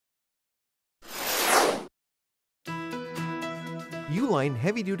Uline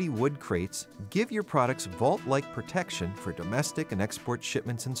heavy-duty wood crates give your products vault-like protection for domestic and export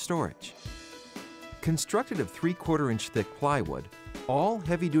shipments and storage. Constructed of 3/4-inch thick plywood, all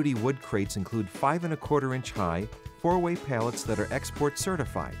heavy-duty wood crates include 5 1/4-inch high, 4-way pallets that are export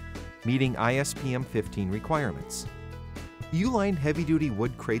certified, meeting ISPM 15 requirements. Uline heavy-duty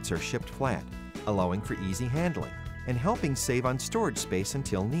wood crates are shipped flat, allowing for easy handling and helping save on storage space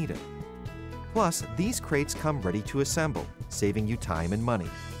until needed. Plus, these crates come ready to assemble, saving you time and money,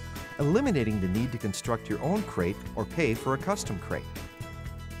 eliminating the need to construct your own crate or pay for a custom crate.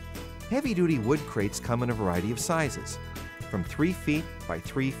 Heavy-duty wood crates come in a variety of sizes, from 3 feet by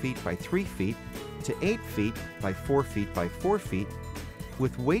 3 feet by 3 feet to 8 feet by 4 feet by 4 feet,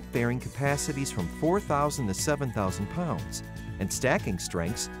 with weight-bearing capacities from 4,000 to 7,000 pounds and stacking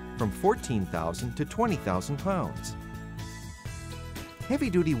strengths from 14,000 to 20,000 pounds.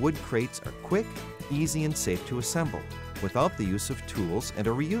 Heavy-duty wood crates are quick, easy, and safe to assemble without the use of tools and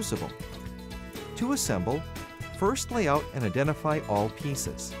are reusable. To assemble, first lay out and identify all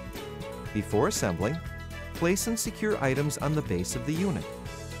pieces. Before assembling, place and secure items on the base of the unit.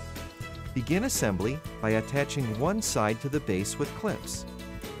 Begin assembly by attaching one side to the base with clips.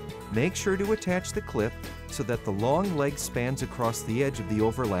 Make sure to attach the clip so that the long leg spans across the edge of the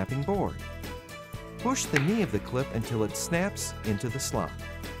overlapping board. Push the knee of the clip until it snaps into the slot.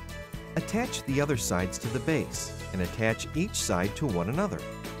 Attach the other sides to the base and attach each side to one another.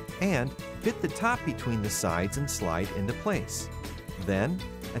 And fit the top between the sides and slide into place. Then,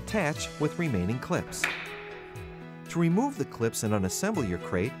 attach with remaining clips. To remove the clips and unassemble your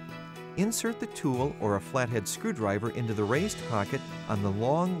crate, insert the tool or a flathead screwdriver into the raised pocket on the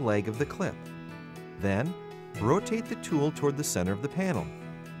long leg of the clip. Then, rotate the tool toward the center of the panel.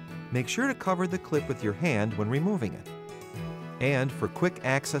 Make sure to cover the clip with your hand when removing it. And for quick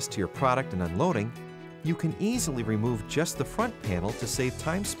access to your product and unloading, you can easily remove just the front panel to save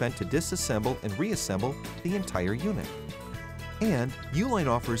time spent to disassemble and reassemble the entire unit. And Uline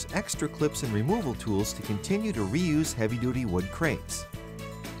offers extra clips and removal tools to continue to reuse heavy-duty wood crates.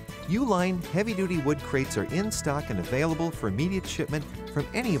 Uline heavy-duty wood crates are in stock and available for immediate shipment from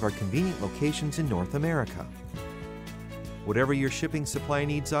any of our convenient locations in North America. Whatever your shipping supply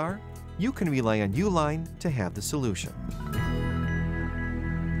needs are, you can rely on Uline to have the solution.